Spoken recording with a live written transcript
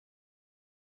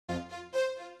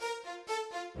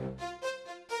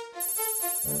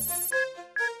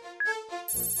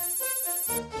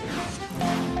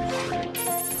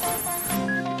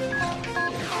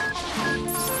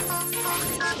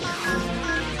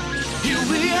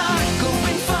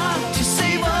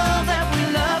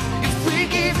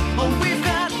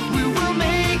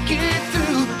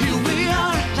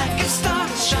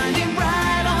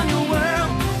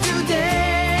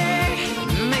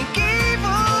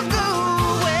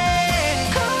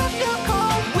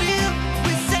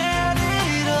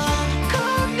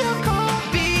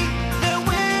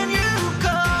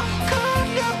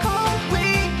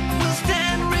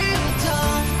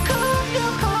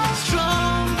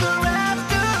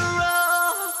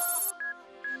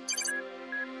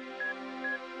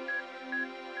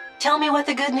Tell me what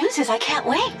the good news is. I can't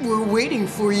wait. We're waiting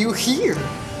for you here.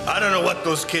 I don't know what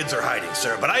those kids are hiding,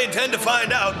 sir, but I intend to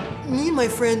find out. Me and my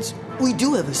friends, we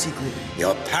do have a secret.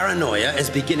 Your paranoia is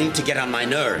beginning to get on my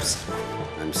nerves.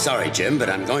 I'm sorry, Jim, but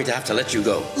I'm going to have to let you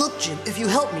go. Look, Jim, if you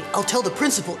help me, I'll tell the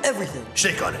principal everything.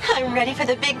 Shake on it. I'm ready for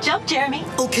the big jump, Jeremy.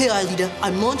 Okay, Aelita,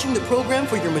 I'm launching the program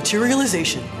for your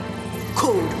materialization.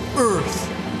 Code Earth.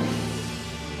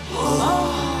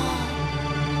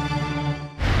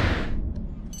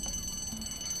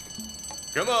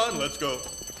 Come on, let's go.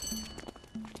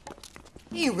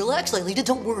 Hey, relax, Aelita,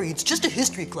 don't worry, it's just a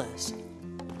history class.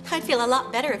 I'd feel a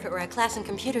lot better if it were a class in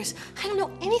computers. I don't know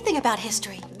anything about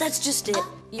history. That's just it.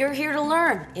 You're here to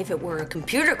learn. If it were a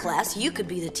computer class, you could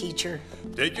be the teacher.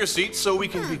 Take your seats so we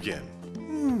can begin.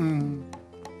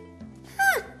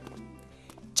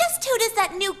 Just who does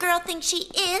that new girl think she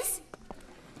is?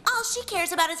 All she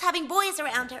cares about is having boys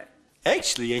around her.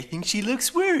 Actually, I think she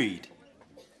looks worried.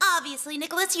 Obviously,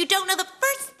 Nicholas, you don't know the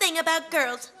first thing about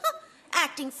girls. Huh.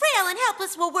 Acting frail and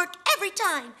helpless will work every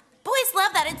time. Boys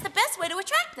love that. It's the best way to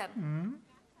attract them.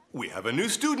 We have a new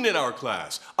student in our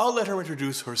class. I'll let her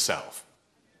introduce herself.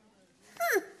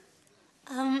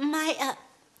 Aelita's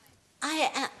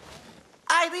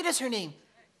her name.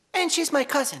 And she's my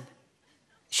cousin.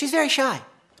 She's very shy.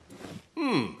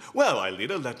 Well,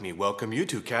 Aelita, let me welcome you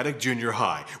to Caddick Junior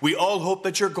High. We all hope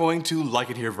that you're going to like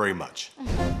it here very much.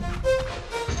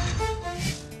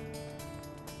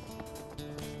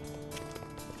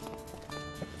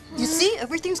 You see,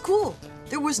 everything's cool.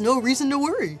 There was no reason to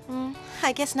worry.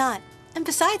 I guess not. And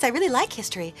besides, I really like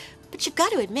history. But you've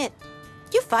got to admit,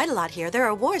 you fight a lot here. There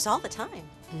are wars all the time.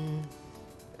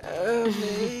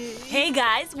 Hey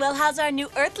guys, well, how's our new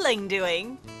Earthling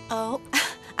doing? Oh,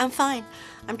 I'm fine.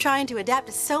 I'm trying to adapt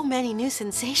to so many new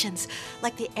sensations,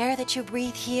 like the air that you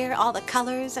breathe here, all the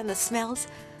colors and the smells.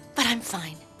 But I'm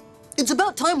fine. It's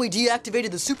about time we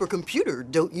deactivated the supercomputer,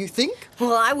 don't you think?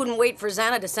 Well, I wouldn't wait for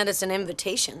Xana to send us an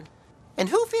invitation. And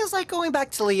who feels like going back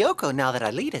to Lyoko now that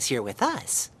Aelita's here with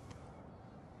us?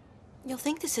 You'll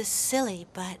think this is silly,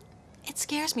 but it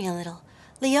scares me a little.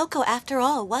 Lyoko, after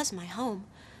all, was my home.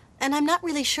 And I'm not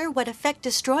really sure what effect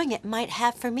destroying it might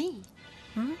have for me.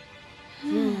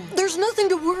 There's nothing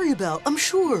to worry about, I'm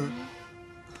sure.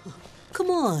 Come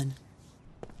on.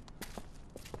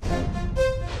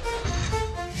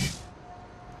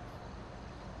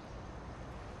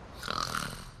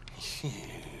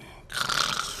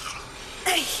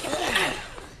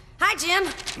 Hi, Jim.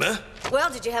 Huh? Well,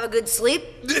 did you have a good sleep?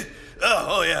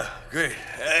 Oh, yeah, great.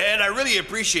 And I really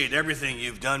appreciate everything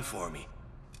you've done for me.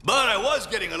 But I was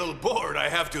getting a little bored, I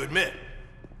have to admit.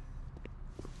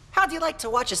 How'd you like to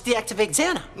watch us deactivate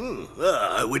Xana?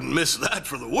 I wouldn't miss that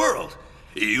for the world.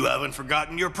 You haven't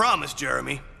forgotten your promise,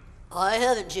 Jeremy. I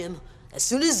haven't, Jim. As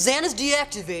soon as Xana's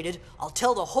deactivated, I'll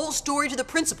tell the whole story to the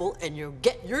principal and you'll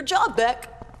get your job back.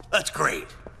 That's great.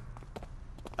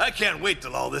 I can't wait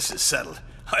till all this is settled.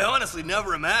 I honestly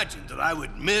never imagined that I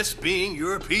would miss being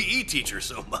your PE teacher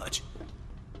so much.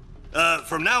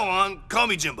 From now on, call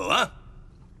me Jimbo, huh?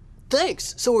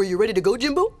 Thanks. So are you ready to go,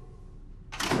 Jimbo?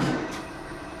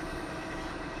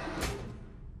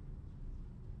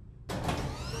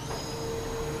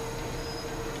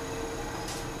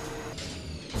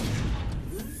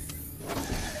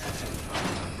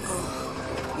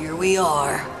 Here we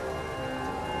are.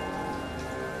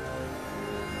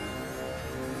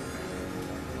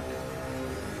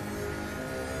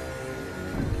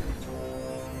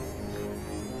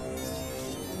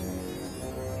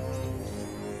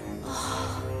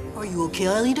 Are you okay,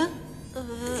 Aelita?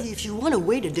 If you want to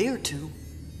wait a day or two.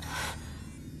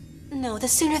 No, the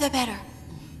sooner the better.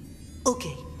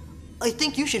 Okay. I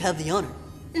think you should have the honor.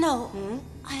 No,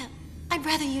 I'd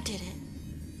rather you did it.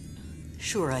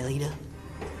 Sure, Aelita.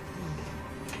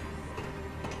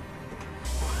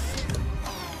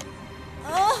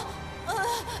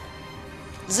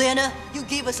 Xana, you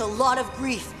gave us a lot of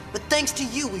grief, but thanks to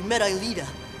you, we met Aelita.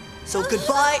 So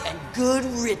goodbye and good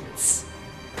riddance.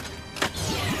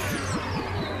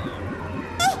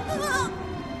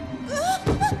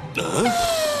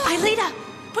 Aelita,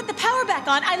 put the power back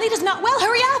on. Aelita's not well.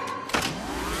 Hurry up.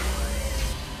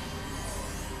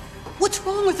 What's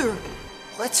wrong with her?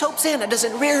 Let's hope Xana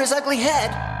doesn't rear his ugly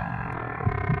head.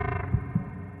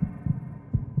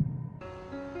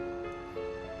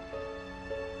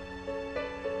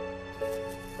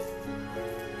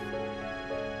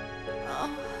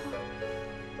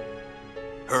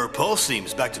 Her pulse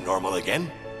seems back to normal again.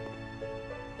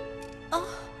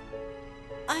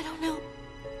 I don't know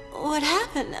what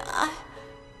happened.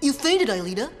 You fainted,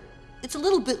 Aelita. It's a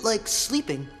little bit like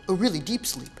sleeping, a really deep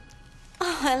sleep.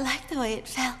 Oh, I like the way it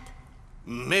felt.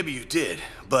 Maybe you did,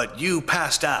 but you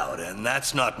passed out, and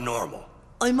that's not normal.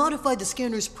 I modified the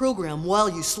scanner's program while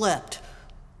you slept.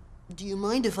 Do you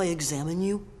mind if I examine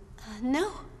you?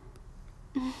 No.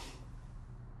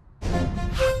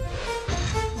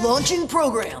 Launching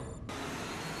program.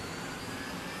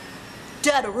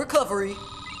 Data recovery.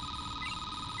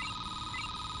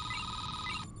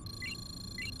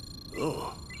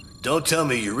 Oh, don't tell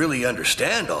me you really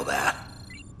understand all that.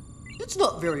 It's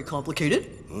not very complicated.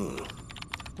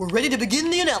 We're ready to begin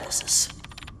the analysis.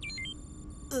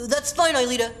 That's fine,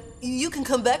 Aelita. You can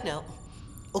come back now.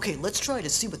 Okay, let's try to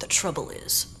see what the trouble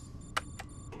is.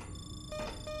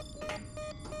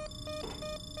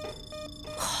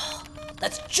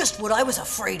 That's just what I was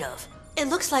afraid of. It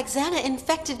looks like Xana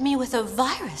infected me with a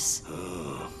virus.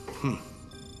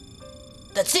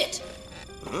 That's it.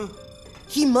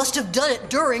 He must have done it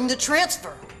during the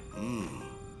transfer.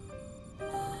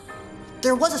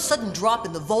 There was a sudden drop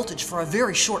in the voltage for a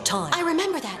very short time. I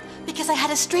remember that because I had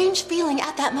a strange feeling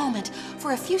at that moment.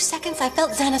 For a few seconds, I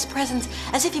felt Xana's presence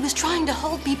as if he was trying to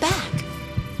hold me back.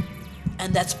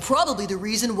 And that's probably the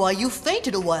reason why you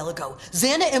fainted a while ago.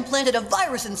 Xana implanted a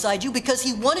virus inside you because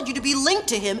he wanted you to be linked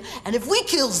to him, and if we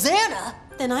kill Xana,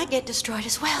 then I get destroyed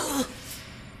as well.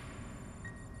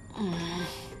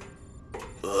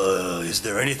 Is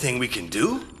there anything we can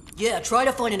do? Yeah, try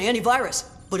to find an antivirus,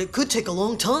 but it could take a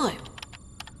long time.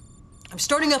 I'm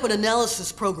starting up an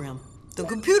analysis program. The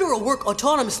computer will work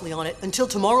autonomously on it until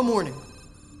tomorrow morning.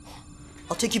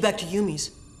 I'll take you back to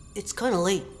Yumi's. It's kind of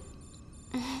late.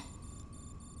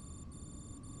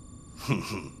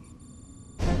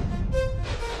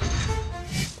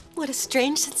 What a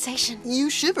strange sensation. You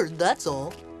shivered, that's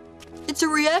all. It's a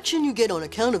reaction you get on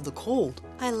account of the cold.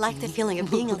 I like the feeling of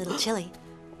being a little chilly.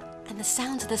 And the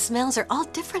sounds and the smells are all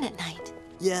different at night.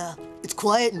 Yeah, it's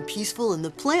quiet and peaceful, and the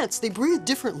plants, they breathe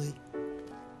differently.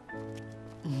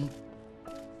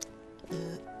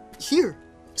 Here,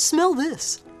 smell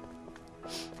this.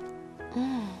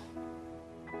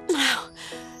 Wow,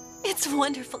 it's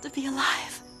wonderful to be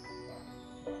alive.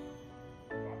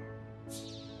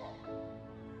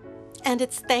 And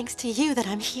it's thanks to you that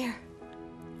I'm here.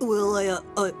 Well,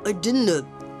 I didn't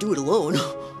do it alone.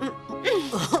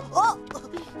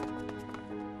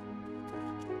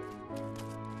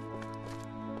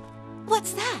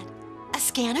 What's that? A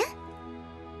scanner?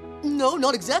 No,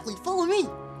 not exactly. Follow me.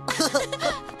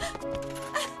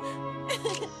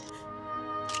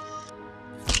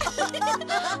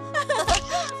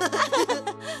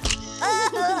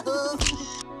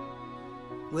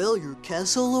 Well, your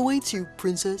castle awaits you,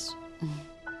 princess.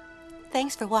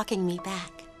 Thanks for walking me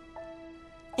back.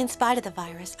 In spite of the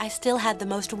virus, I still had the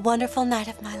most wonderful night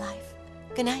of my life.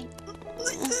 Good night.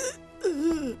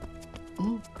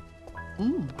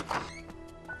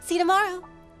 See you tomorrow.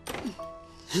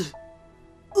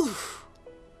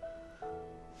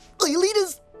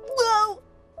 Aelita's... Wow!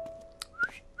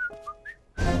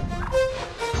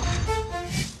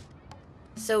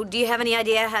 So, do you have any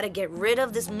idea how to get rid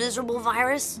of this miserable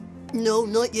virus? No,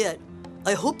 not yet.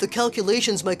 I hope the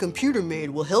calculations my computer made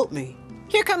will help me.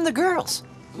 Here come the girls.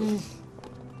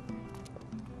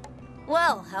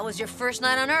 Well, how was your first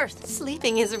night on Earth?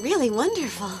 Sleeping is really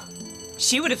wonderful.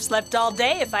 She would have slept all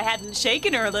day if I hadn't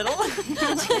shaken her a little.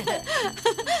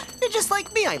 You're just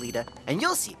like me, Aelita. And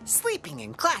you'll see, sleeping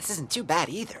in class isn't too bad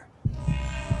either.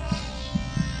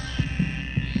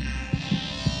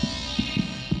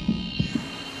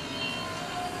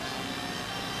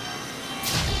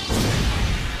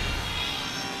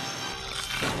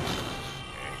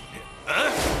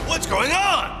 What's going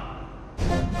on?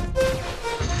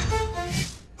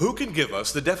 Who can give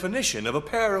us the definition of a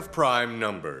pair of prime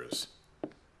numbers?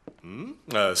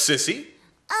 Sissy?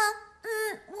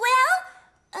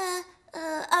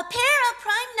 A pair of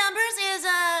prime numbers is,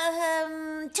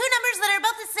 two numbers that are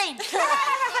both the same.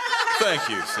 Thank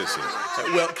you, Sissy.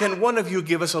 Well, can one of you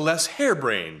give us a less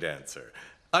harebrained answer?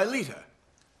 Aelita?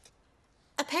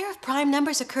 A pair of prime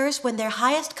numbers occurs when their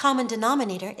highest common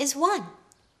denominator is 1.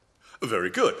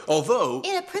 Very good, although...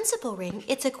 In a principal ring,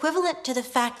 it's equivalent to the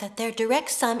fact that their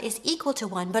direct sum is equal to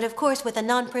 1, but of course with a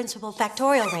non-principal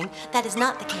factorial ring, that is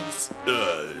not the case.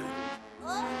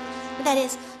 That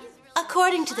is,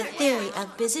 according to the theory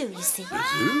of Bizou, you see.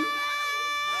 Bizou?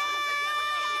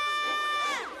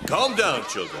 Calm down,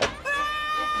 children.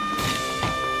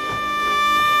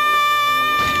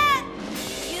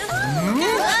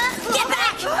 Get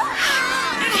back!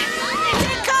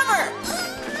 Take cover!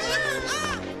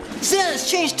 Xana's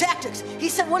changed tactics. He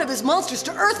sent one of his monsters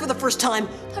to Earth for the first time.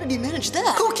 How did he manage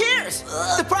that? Who cares?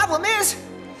 The problem is,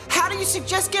 how do you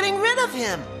suggest getting rid of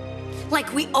him?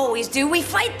 Like we always do, we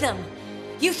fight them.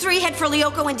 You three head for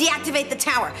Lyoko and deactivate the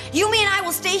tower. Yumi and I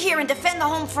will stay here and defend the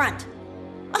home front.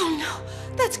 Oh no,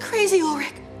 that's crazy,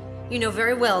 Ulrich. You know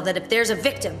very well that if there's a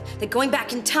victim, that going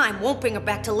back in time won't bring her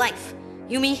back to life.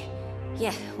 Yumi?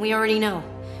 Yeah, we already know.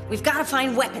 We've got to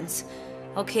find weapons.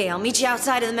 Okay, I'll meet you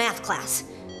outside of the math class.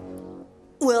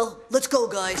 Well, let's go,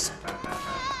 guys.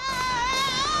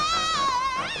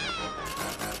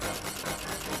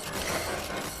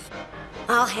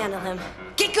 I'll handle him.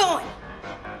 Get going!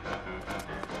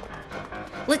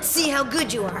 Let's see how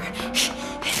good you are.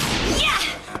 Yeah!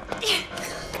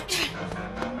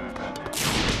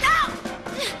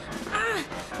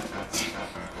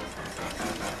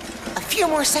 A few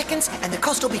more seconds and the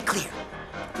coast will be clear.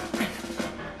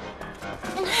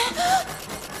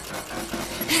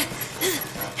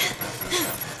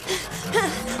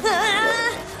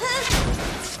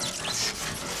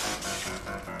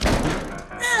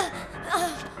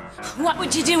 What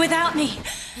would you do without me?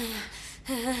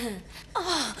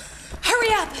 Oh,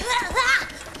 hurry up!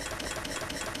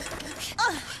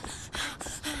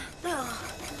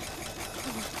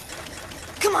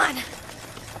 Come on!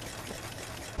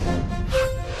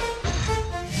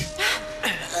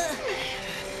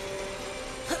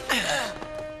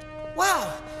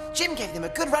 Wow, Jim gave them a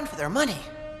good run for their money.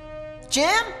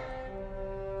 Jim?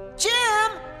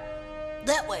 Jim!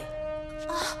 That way.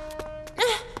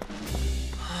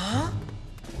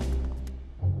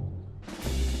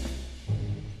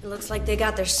 It looks like they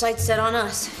got their sights set on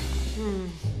us.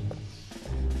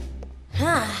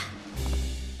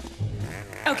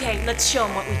 Okay, let's show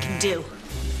them what we can do.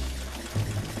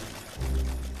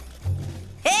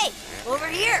 Hey! Over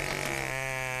here!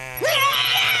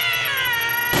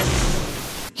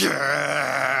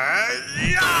 Yeah,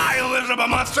 you miserable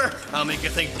monster! I'll make you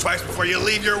think twice before you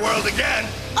leave your world again.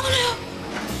 Oh no!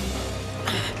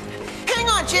 Hang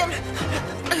on, Jim!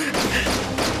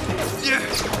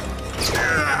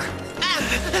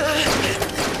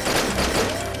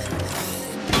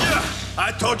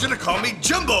 I told you to call me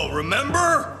Jumbo,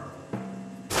 remember?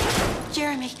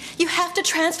 Jeremy, you have to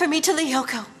transfer me to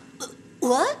Lyoko.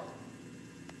 What?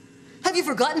 Have you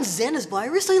forgotten Xana's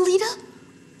virus, Aelita?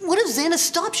 What if Xana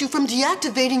stops you from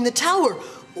deactivating the tower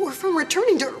or from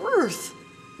returning to Earth?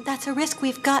 That's a risk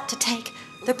we've got to take.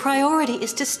 The priority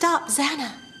is to stop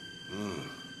Xana.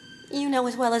 You know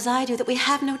as well as I do that we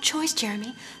have no choice,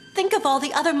 Jeremy. Think of all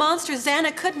the other monsters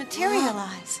Xana could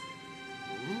materialize.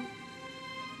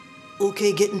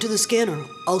 Okay, get into the scanner.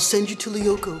 I'll send you to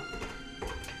Lyoko.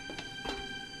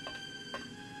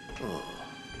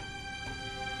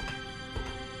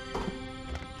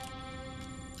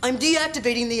 I'm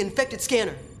deactivating the infected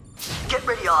scanner. Get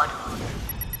ready, Odd.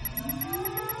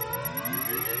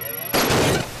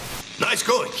 Nice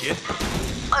going, kid.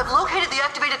 I've located the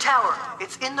activated tower.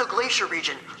 It's in the glacier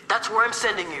region. That's where I'm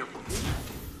sending you.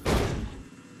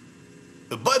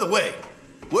 By the way,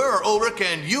 where are Ulrich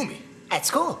and Yumi? At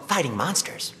school, fighting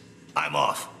monsters. I'm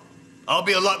off. I'll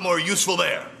be a lot more useful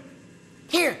there.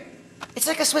 Here, it's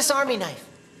like a Swiss Army knife.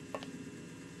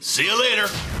 See you later.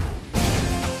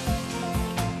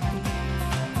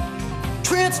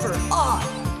 Transfer, Odd.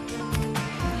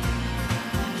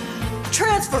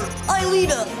 Transfer,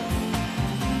 Aelita.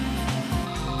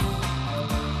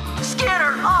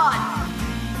 Scanner, Odd.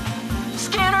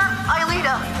 Scanner,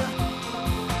 Aelita.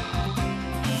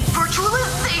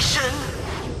 Virtualization.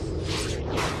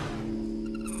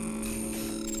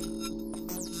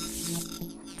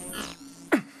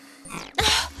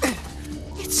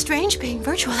 It's strange being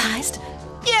virtualized.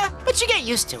 Yeah, but you get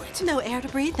used to it. No air to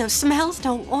breathe, no smells,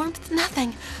 no warmth,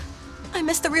 nothing. I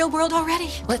miss the real world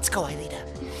already. Let's go, Aelita.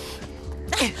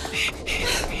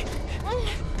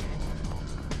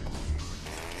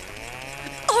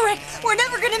 Ulrich, we're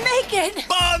never gonna make it!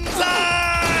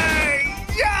 Banzai!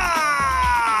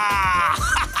 Yeah!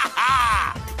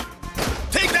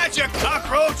 Take that, you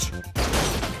cockroach!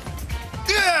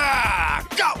 Yeah!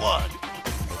 Got one!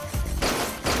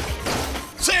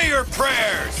 Say your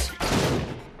prayers!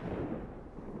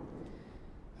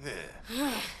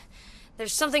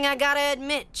 There's something I gotta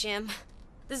admit, Jim.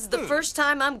 This is the first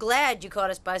time I'm glad you caught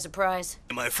us by surprise.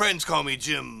 My friends call me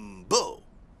Jimbo.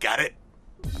 Got it?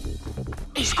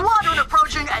 Squadron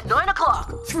approaching at 9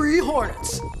 o'clock. 3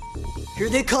 Hornets. Here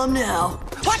they come now.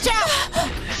 Watch out!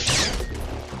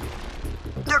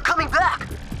 They're coming back.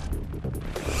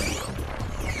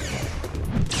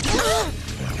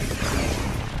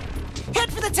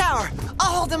 Head for the tower.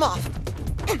 I'll hold them off.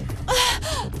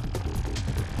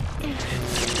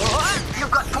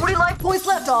 You've got 40 life points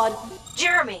left, Odd.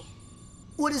 Jeremy!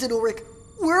 What is it, Ulrich?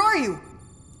 Where are you?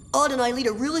 Odd and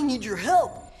Aelita really need your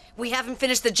help. We haven't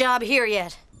finished the job here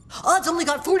yet. Odd's only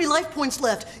got 40 life points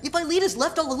left. If Aelita's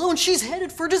left all alone, she's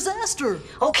headed for disaster.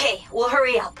 Okay, we'll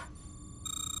hurry up.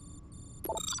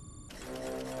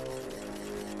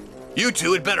 You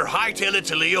two had better hightail it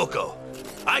to Lyoko.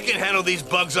 I can handle these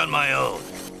bugs on my own.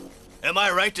 Am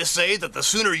I right to say that the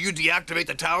sooner you deactivate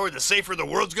the tower, the safer the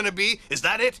world's gonna be? Is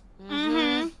that it?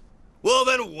 Mm-hmm. Well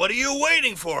then, what are you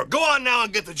waiting for? Go on now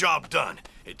and get the job done.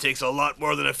 It takes a lot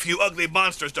more than a few ugly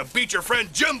monsters to beat your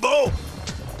friend Jimbo!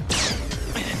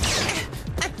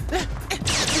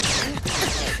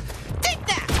 Take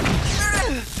that!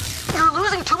 You're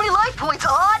losing too many life points,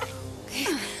 Odd!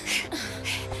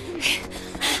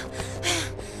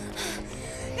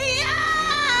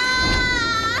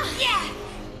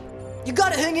 You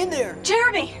gotta hang in there!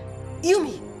 Jeremy!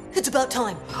 Yumi, it's about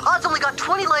time. Odd's only got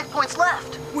 20 life points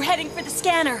left. We're heading for the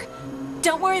scanner.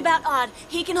 Don't worry about Odd.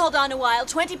 He can hold on a while.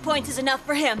 20 points is enough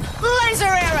for him. Laser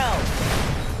arrow!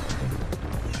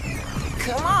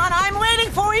 Come on, I'm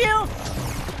waiting for you!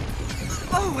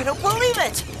 Oh, I don't believe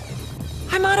it!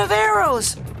 I'm out of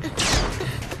arrows!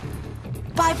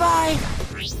 Bye-bye!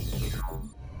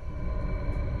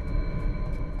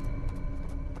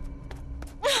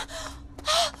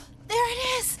 There it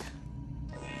is!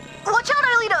 Watch out,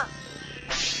 Aelita!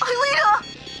 Aelita!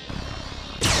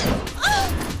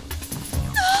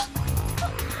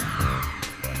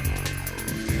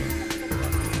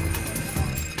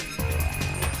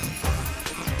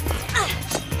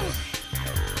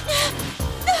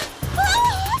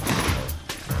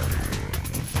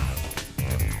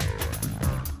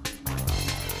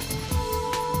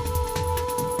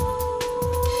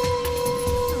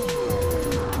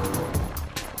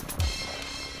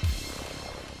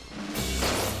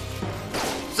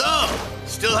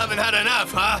 Still haven't had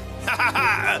enough, huh?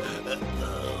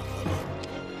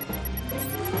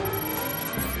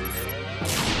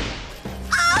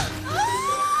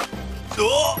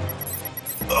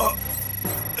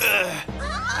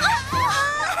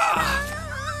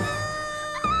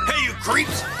 Hey, you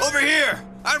creeps! Over here!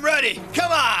 I'm ready!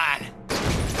 Come on!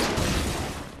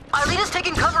 Aelita's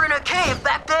taking cover in a cave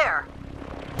back there.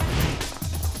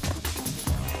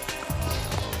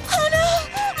 Oh no!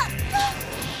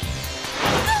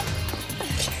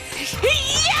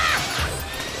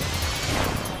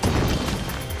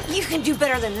 You can do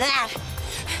better than that.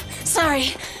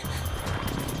 Sorry.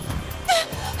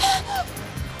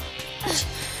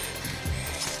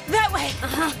 That way.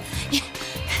 Uh-huh.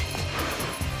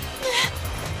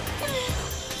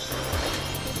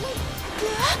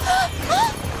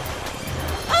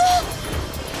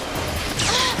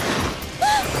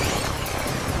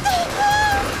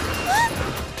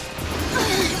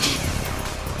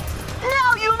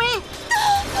 Now, Yumi!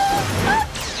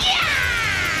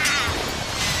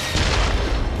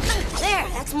 There,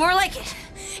 that's more like it.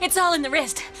 It's all in the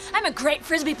wrist. I'm a great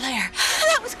frisbee player.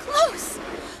 That was close.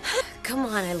 Come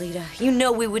on, Aelita. You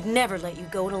know we would never let you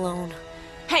go it alone.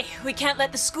 Hey, we can't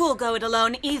let the school go it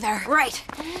alone either. Right.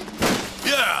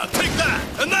 Yeah, take that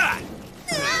and that!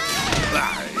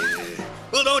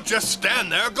 Well, don't just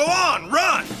stand there. Go on,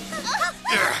 run!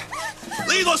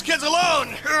 Leave those kids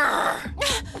alone!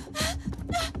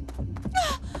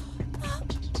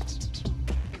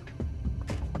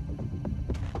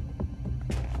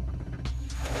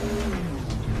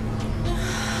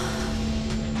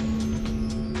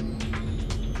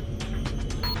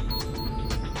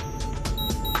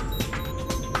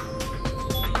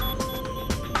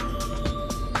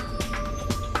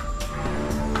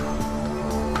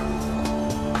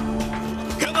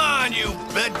 Come on, you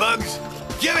bedbugs!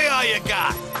 Give me all you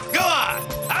got! Go on!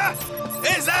 Huh?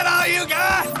 Is that all you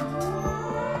got?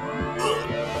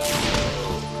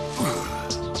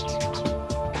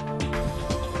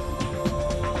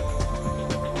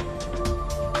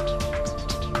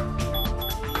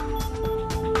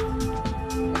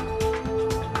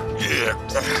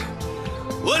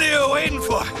 What are you waiting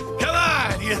for? Come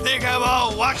on! You think I'm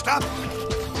all washed up?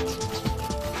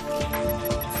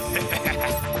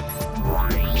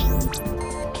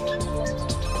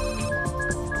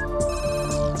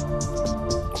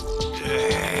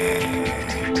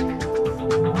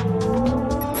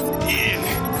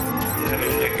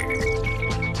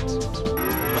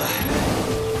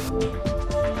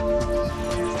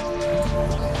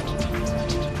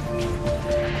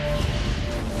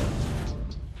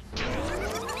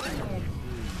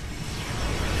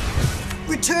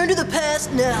 Return to the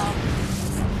past now.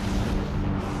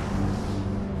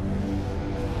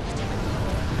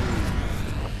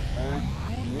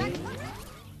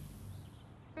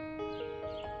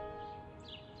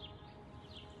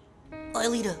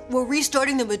 Aelita, we're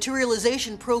restarting the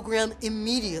materialization program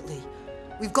immediately.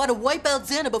 We've got to wipe out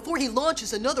Xana before he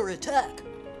launches another attack.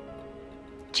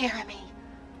 Jeremy,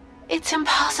 it's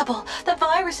impossible. The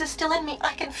virus is still in me.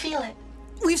 I can feel it.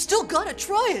 We've still got to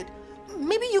try it.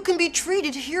 Maybe you can be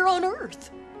treated here on Earth.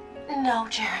 No,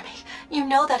 Jeremy. You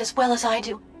know that as well as I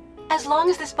do. As long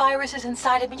as this virus is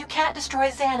inside of me, you can't destroy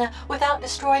Xana without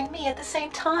destroying me at the same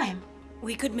time.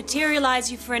 We could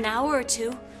materialize you for an hour or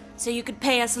two, so you could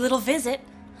pay us a little visit,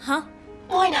 huh?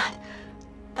 Why not?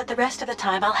 But the rest of the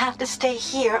time, I'll have to stay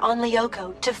here on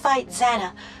Lyoko to fight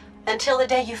Xana until the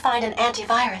day you find an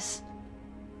antivirus.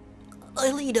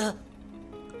 Aelita,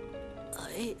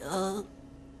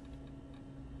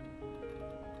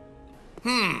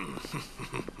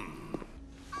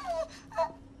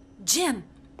 Jim,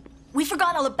 we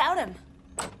forgot all about him.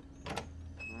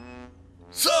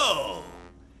 So,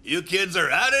 you kids are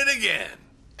at it again.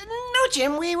 No,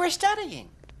 Jim, we were studying.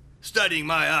 Studying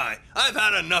my eye. I've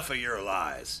had enough of your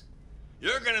lies.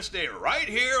 You're gonna stay right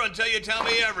here until you tell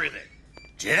me everything.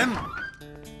 Jim,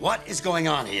 what is going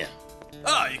on here?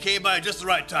 Ah, you came by just the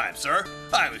right time, sir.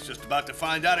 I was just about to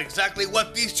find out exactly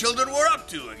what these children were up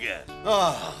to again.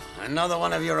 Oh, another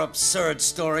one of your absurd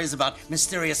stories about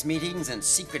mysterious meetings and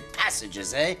secret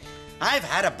passages, eh? I've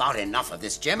had about enough of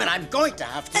this, Jim, and I'm going to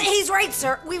have to... He's right,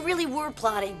 sir. We really were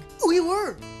plotting. we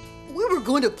were. We were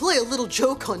going to play a little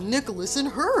joke on Nicholas and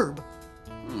Herb.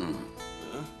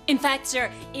 In fact, sir,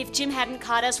 if Jim hadn't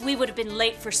caught us, we would have been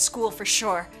late for school for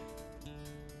sure.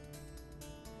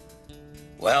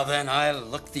 Well, then, I'll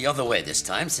look the other way this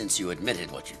time, since you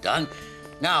admitted what you've done.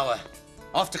 Now,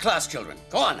 off to class, children.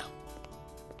 Go on now.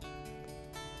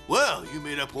 Well, you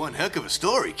made up one heck of a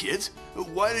story, kids.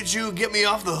 Why did you get me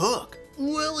off the hook?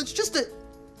 Well, it's just that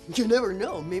you never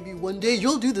know. Maybe one day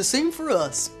you'll do the same for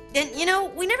us. And, you know,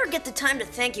 we never get the time to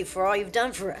thank you for all you've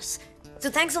done for us. So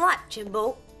thanks a lot,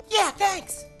 Jimbo. Yeah,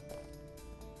 thanks.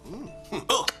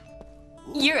 Oh,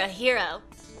 You're a hero.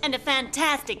 And a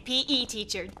fantastic PE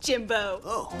teacher, Jimbo.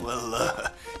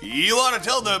 well, you ought to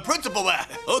tell the principal that.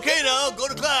 Okay, now, go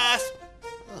to class.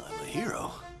 Oh, I'm a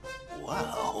hero.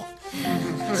 Wow.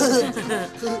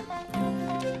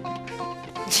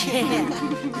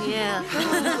 Yeah.